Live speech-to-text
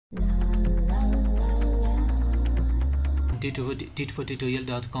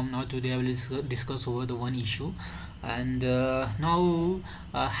tit4tutorial.com. Now today I will discuss over the one issue, and now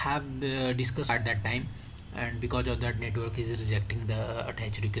have discussed at that time, and because of that network is rejecting the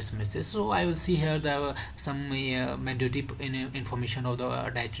attach request message. So I will see here the some mandatory information of the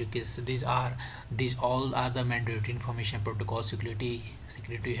attach request. These all are the mandatory information: protocol, security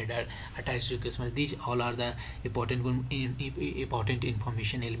header, attach request message. These all are the important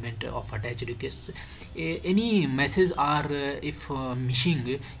information element of attach requests. Any message are if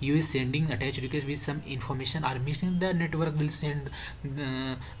missing, you is sending attach request with some information are missing, the network will send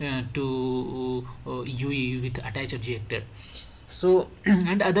to UE with attach rejected. So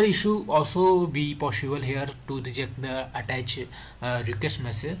and other issue also be possible here to reject the attach request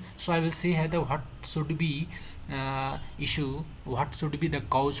message. So I will say here the what should be what should be the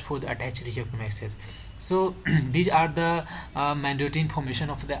cause for the attach reject message. So these are the mandatory information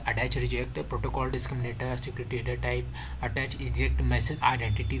of the attach reject: protocol, discriminator, security header type, attach reject message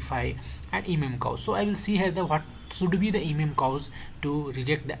identify, and MM cause. So I will see here the what should be the MM cause to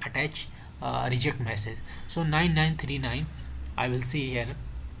reject the attach reject message. So 9939 I will see here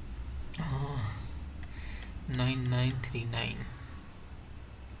 9939.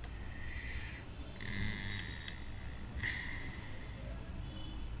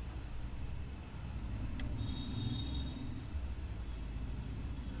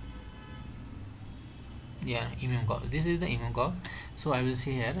 Yeah, MM cause. This is the MM cause. So I will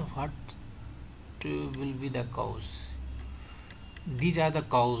see here what will be the cause. These are the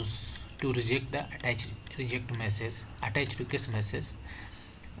cause to reject the attach request message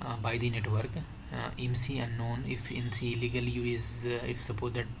by the network. MC unknown. If MC illegal use, if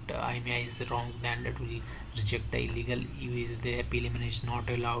suppose that IMEI is wrong, then it will reject the illegal use. The appeal is not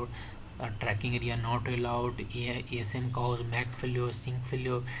allowed, tracking area not allowed, ASM cause, MAC failure, sync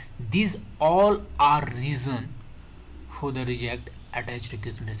failure. These all are reason for the reject attach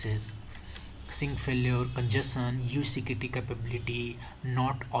request message. Sync failure, congestion, use security capability,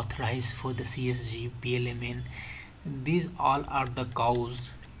 not authorized for the CSG, PLMN. These all are the cause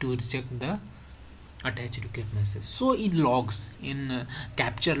to reject the attach request message. So in logs, in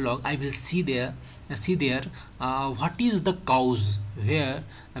capture log, I will see there what is the cause where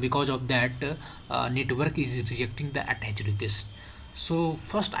because of that network is rejecting the attach request. So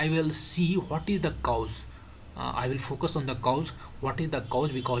first I will see what is the cause. I will focus on the cause. What is the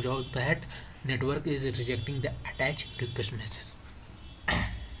cause because of that network is rejecting the attach request message.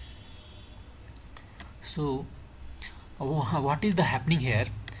 So what is the happening here?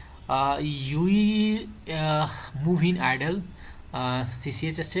 UE move in idle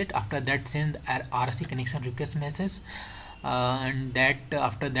CCH state, after that send RSC connection request message, and that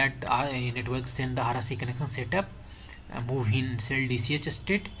after that network send the RSC connection setup, move in cell DCH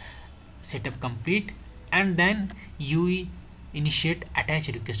state, setup complete, and then UE initiate attach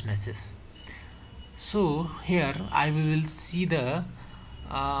request message. So here I will see the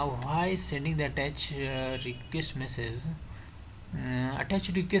why sending the attach request message. Attach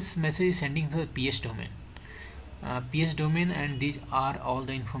request message is sending to the PS domain, and these are all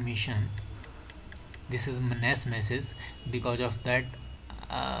the information. This is NAS message. Because of that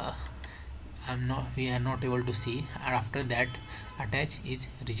we are not able to see, and after that attach is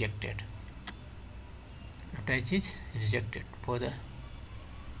rejected. Attach is rejected for the,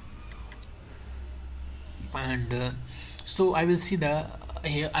 and so I will see the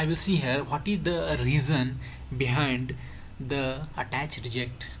here what is the reason behind the attach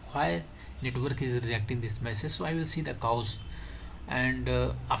reject, why network is rejecting this message. So I will see the cause, and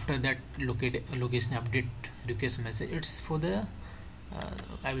after that location update request message, it's for the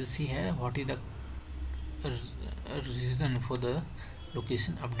I will see here what is the reason for the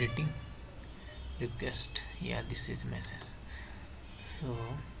location updating request. Yeah, this is message. So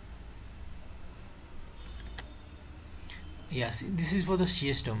yes, this is for the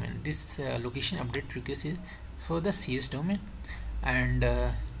CS domain. This location update request is for the CS domain, and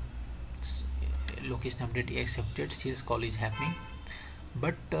location update accepted, CS call is happening,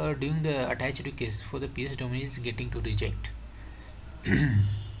 but during the attach request for the PS domain is getting to reject.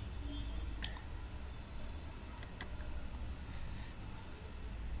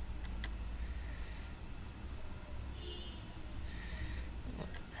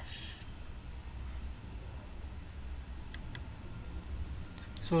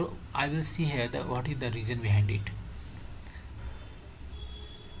 So I will see here that what is the reason behind it.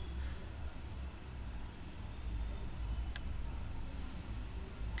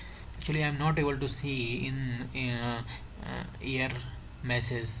 Actually I am not able to see in error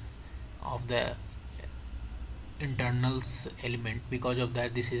message of the internals element. Because of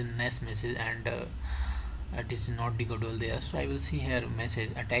that, this is a NAS message, and it is not decodable there. So I will see here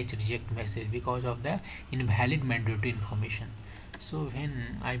message attach reject message because of the invalid mandatory information. So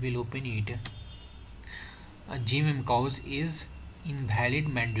when I will open it, GMM cause is invalid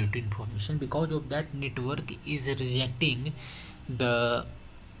mandatory information. Because of that, network is rejecting the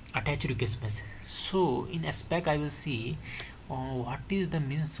attach request message. So in aspect I will see what is the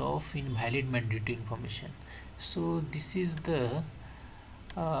means of invalid mandatory information. So this is the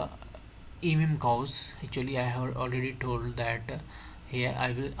EMM cause. Actually I have already told that here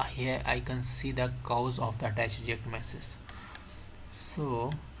I can see the cause of the attach reject message.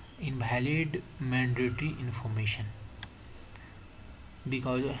 So invalid mandatory information,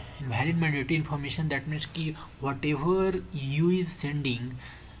 because invalid mandatory information, that means ki whatever you is sending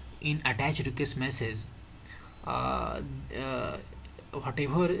in attach request message, uh, uh,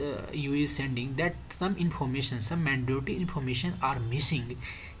 whatever you is sending, that some information, some mandatory information are missing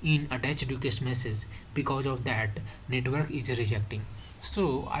in attached request message. Because of that, network is rejecting.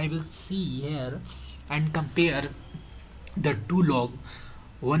 So I will see here and compare the two log.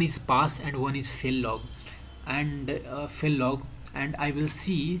 One is pass and one is fail log, and fail log, and I will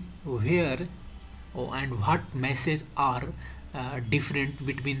see where and what messages are different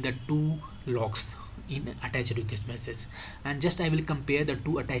between the two logs in attached request message. And just I will compare the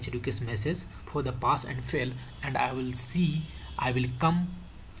two attached request message for the pass and fail, and I will see, I will come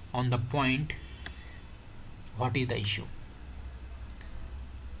on the point what is the issue.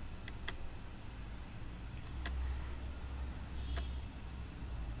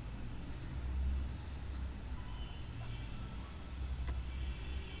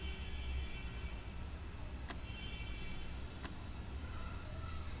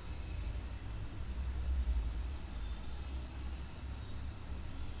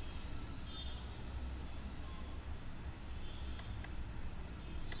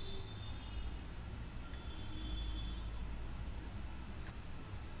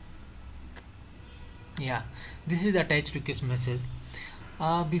 Yeah, this is the attached request message.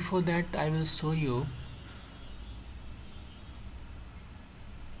 Before that I will show you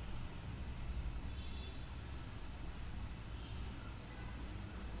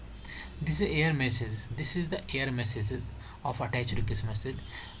this is error message. This is the error messages of attached request message,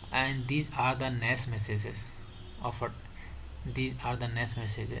 and these are the NAS messages of these are the NAS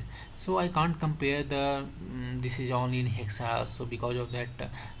messages. So I can't compare the this is only in hexa, so because of that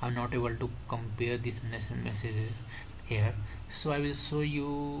I'm not able to compare these NAS messages here. So I will show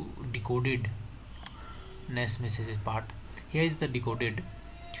you decoded NAS messages part. Here is the decoded,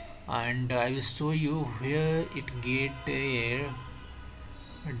 and I will show you where it get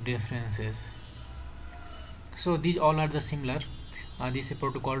differences. So these all are the similar. This is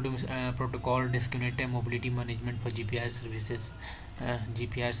protocol discriminated mobility management for GPI services,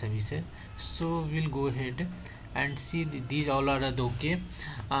 GPI services. So we'll go ahead and see these all are the okay.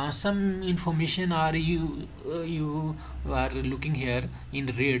 Some information are you are looking here in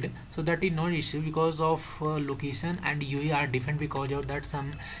red, so that is not issue because of location and UE are different. Because of that,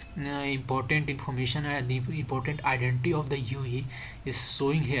 some important information and the important identity of the UE is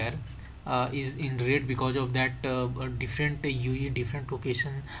showing here is in red. Because of that, different UE, different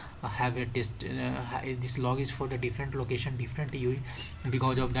location have a test. This log is for the different location, different UE.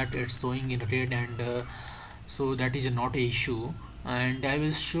 Because of that, it's showing in red, and so that is not a issue. And I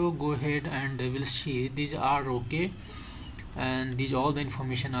will show, go ahead and I will see these are okay, and these all the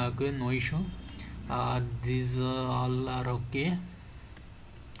information are good, no issue. These all are okay.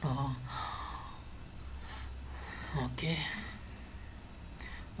 Okay.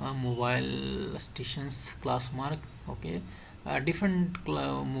 Mobile stations class mark, okay. Different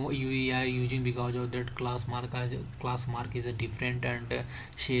UE are using. Because of that, class mark is a different, and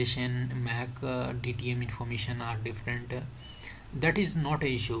session MAC DTM information are different. That is not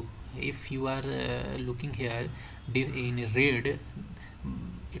a issue. If you are looking here in red,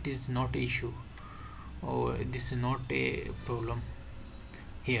 it is not a issue. Oh, this is not a problem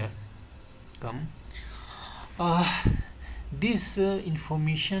here. Come. This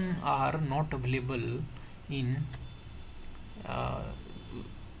information are not available in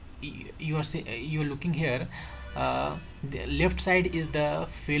you are looking here. The left side is the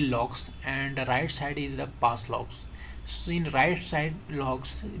fail logs and the right side is the pass logs. So in right side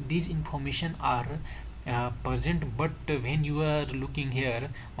logs, these information are present, but when you are looking here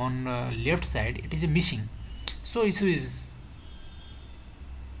on left side, it is missing. So issue is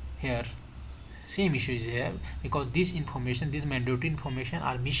here, same issue is here, because this information, this mandatory information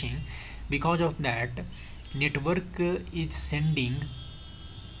are missing. Because of that, network is sending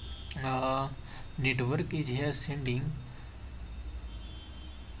network is here sending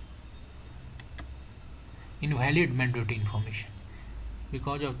invalid mandatory information.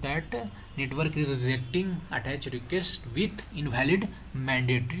 Because of that, network is rejecting attach request with invalid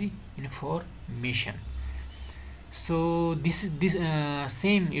mandatory information. So this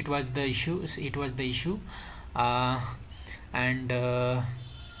same, it was the issue. uh, and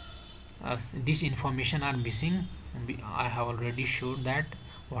This information are missing. I have already showed that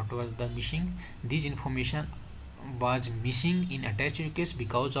what was the missing. This information was missing in attach request.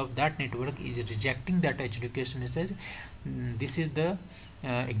 Because of that, network is rejecting the attach request message. This is the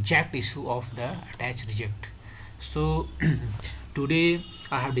exact issue of the attach reject. So today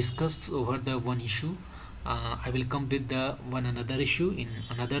I have discussed over the one issue. I will come with the one another issue in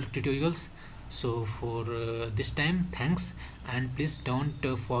another tutorials. So for this time, thanks, and please don't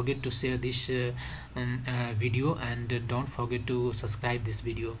forget to share this video, and don't forget to subscribe this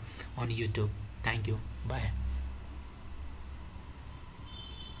video on YouTube. Thank you. Bye.